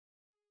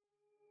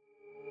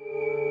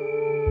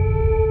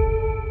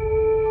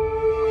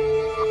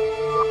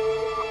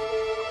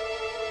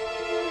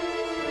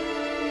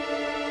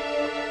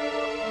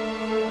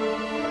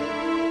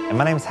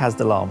My name is HaZ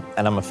Dulull,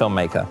 and I'm a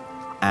filmmaker,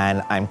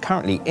 and I'm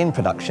currently in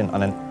production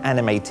on an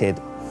animated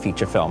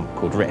feature film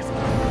called Rift.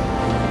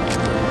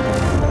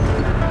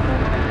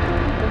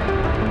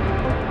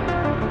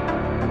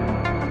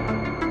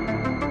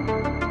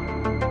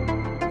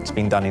 It's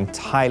been done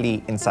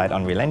entirely inside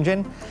Unreal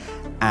Engine,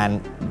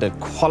 and the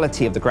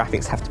quality of the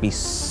graphics have to be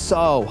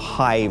so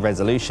high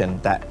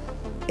resolution that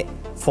it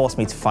forced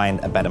me to find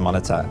a better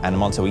monitor. And the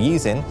monitor we're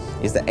using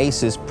is the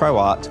ASUS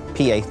ProArt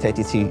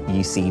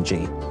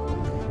PA32UCG.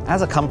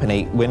 As a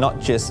company, we're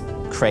not just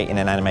creating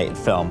an animated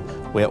film,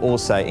 we're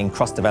also in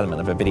cross-development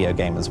of a video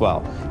game as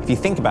well. If you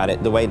think about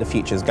it, the way the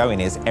future is going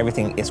is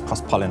everything is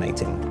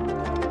cross-pollinating.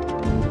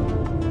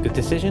 The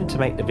decision to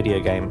make the video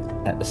game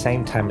at the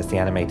same time as the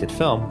animated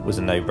film was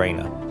a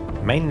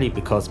no-brainer, mainly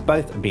because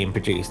both are being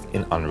produced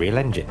in Unreal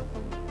Engine.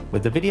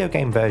 With the video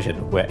game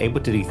version, we're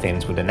able to do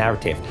things with a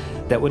narrative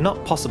that were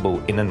not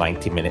possible in a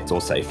 90 minutes or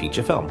so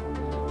feature film.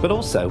 But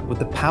also, with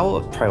the power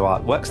of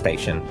ProArt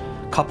Workstation,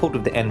 coupled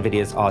with the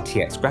NVIDIA's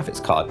RTX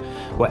graphics card,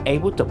 we're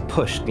able to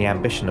push the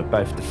ambition of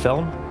both the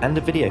film and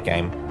the video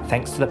game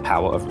thanks to the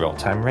power of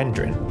real-time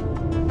rendering.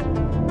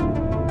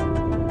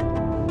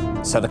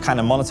 So the kind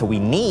of monitor we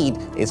need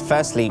is,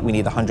 firstly, we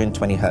need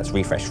 120 Hz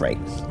refresh rate,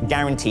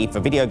 guaranteed for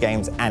video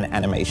games and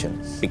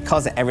animation.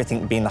 Because of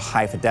everything being the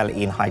high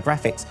fidelity and high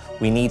graphics,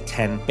 we need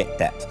 10-bit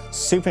depth.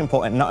 Super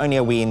important, not only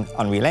are we in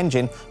Unreal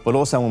Engine, but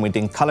also when we're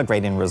doing color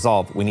grading and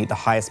Resolve, we need the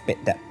highest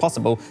bit depth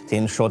possible to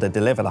ensure to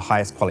deliver the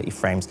highest quality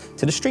frames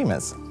to the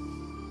streamers.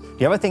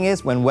 The other thing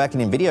is, when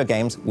working in video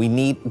games, we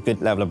need a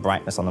good level of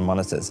brightness on the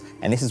monitors,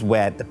 and this is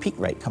where the peak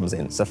rate comes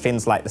in. So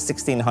things like the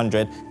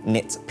 1600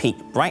 nits peak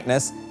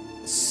brightness,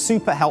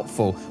 super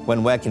helpful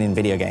when working in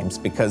video games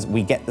because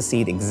we get to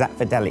see the exact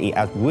fidelity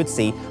as we would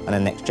see on a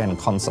next-gen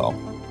console.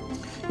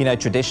 You know,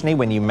 traditionally,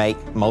 when you make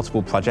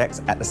multiple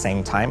projects at the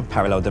same time,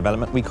 parallel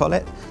development we call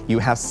it, you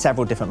have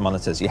several different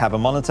monitors. You have a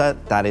monitor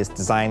that is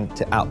designed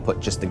to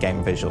output just the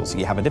game visuals.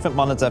 You have a different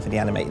monitor for the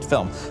animated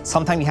film.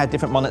 Sometimes you have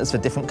different monitors for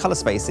different color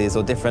spaces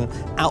or different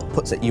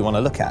outputs that you want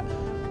to look at.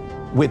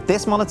 With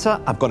this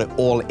monitor, I've got it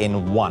all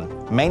in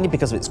one, mainly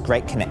because of its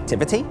great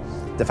connectivity,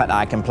 the fact that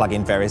I can plug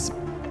in various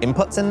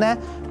inputs in there,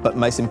 but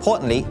most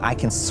importantly, I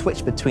can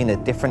switch between the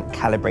different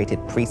calibrated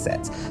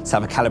presets. So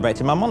I've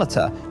calibrated my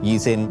monitor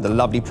using the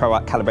lovely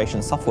ProArt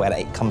calibration software that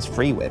it comes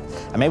free with.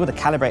 I'm able to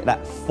calibrate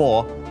that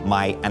for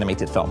my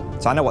animated film.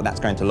 So I know what that's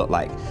going to look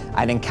like.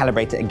 I then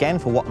calibrate it again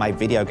for what my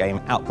video game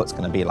output's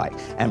going to be like.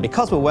 And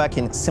because we're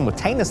working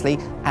simultaneously,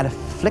 at a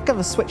flick of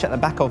a switch at the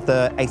back of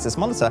the ASUS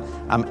monitor,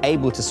 I'm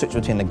able to switch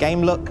between the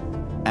game look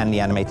and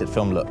the animated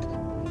film look.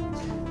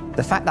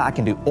 The fact that I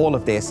can do all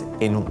of this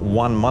in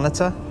one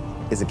monitor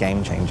is a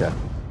game changer.